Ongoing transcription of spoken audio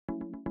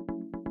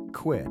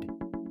Quid.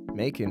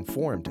 Make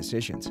informed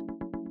decisions.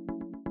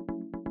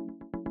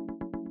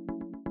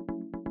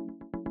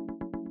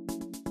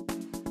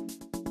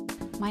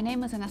 My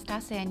name is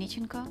Anastasia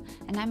Anichenko,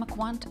 and I'm a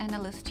quant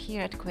analyst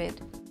here at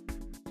Quid.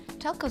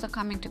 Telcos are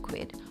coming to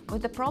Quid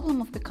with the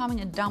problem of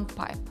becoming a dump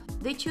pipe.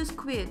 They choose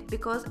Quid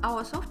because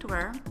our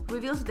software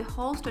reveals the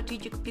whole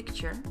strategic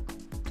picture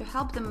to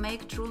help them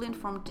make truly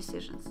informed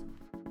decisions.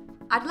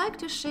 I'd like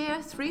to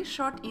share 3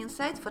 short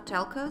insights for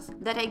telcos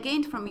that I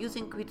gained from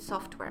using Quid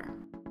software.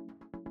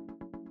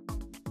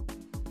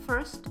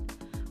 First,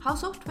 how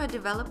software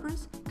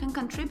developers can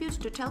contribute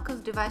to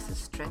telcos' devices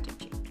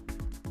strategy.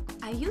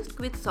 I used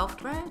Quid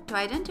software to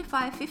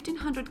identify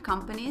 1,500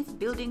 companies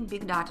building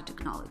big data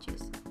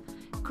technologies,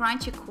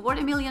 crunch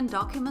 250,000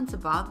 documents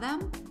about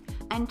them,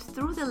 and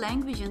through the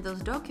language in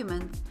those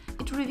documents,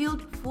 it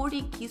revealed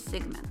 40 key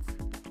segments.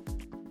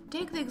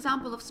 Take the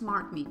example of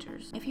smart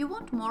meters. If you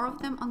want more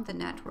of them on the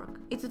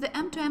network, it's the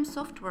M2M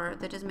software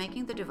that is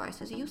making the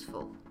devices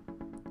useful.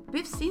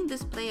 We've seen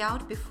this play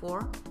out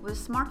before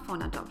with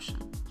smartphone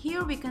adoption.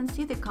 Here we can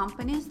see the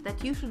companies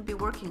that you should be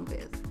working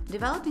with,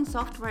 developing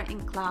software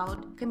in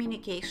cloud,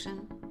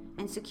 communication,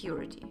 and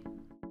security.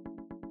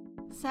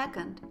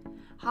 Second,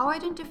 how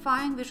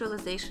identifying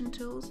visualization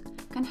tools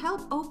can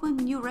help open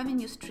new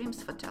revenue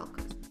streams for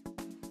telcos.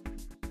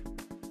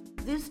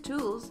 These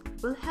tools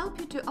will help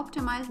you to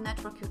optimize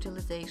network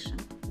utilization,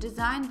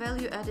 design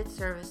value-added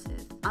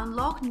services,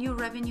 unlock new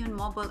revenue in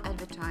mobile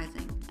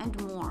advertising,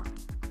 and more.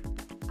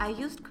 I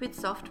used Quid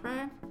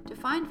software to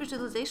find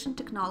visualization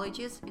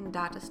technologies in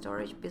data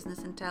storage, business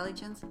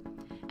intelligence,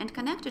 and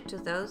connected to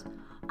those,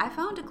 I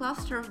found a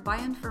cluster of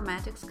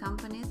bioinformatics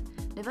companies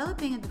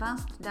developing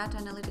advanced data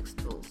analytics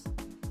tools.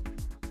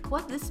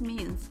 What this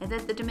means is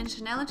that the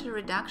dimensionality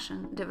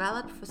reduction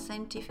developed for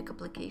scientific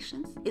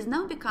applications is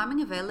now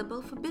becoming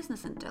available for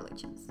business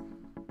intelligence.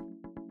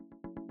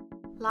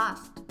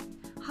 Last,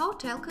 how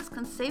telcos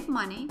can save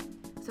money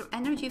through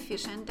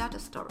energy-efficient data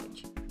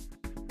storage.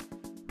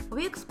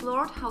 We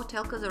explored how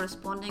telcos are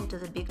responding to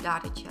the big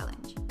data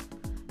challenge.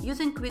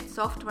 Using Quid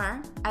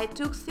software, I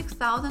took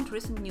 6,000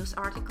 recent news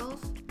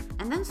articles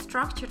and then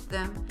structured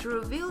them to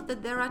reveal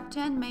that there are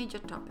 10 major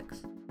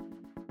topics.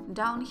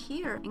 Down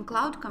here in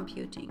cloud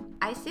computing,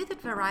 I see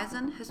that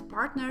Verizon has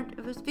partnered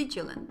with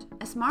Vigilant,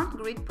 a smart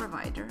grid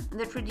provider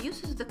that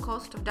reduces the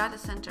cost of data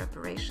center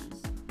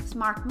operations.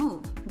 Smart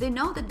move. They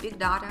know that big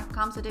data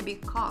comes at a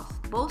big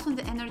cost, both on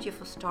the energy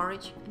for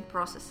storage and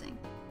processing.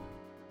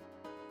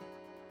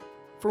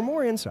 For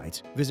more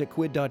insights, visit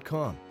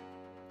quid.com.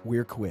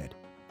 We're Quid,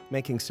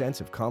 making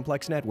sense of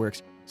complex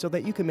networks so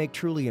that you can make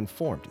truly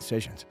informed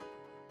decisions.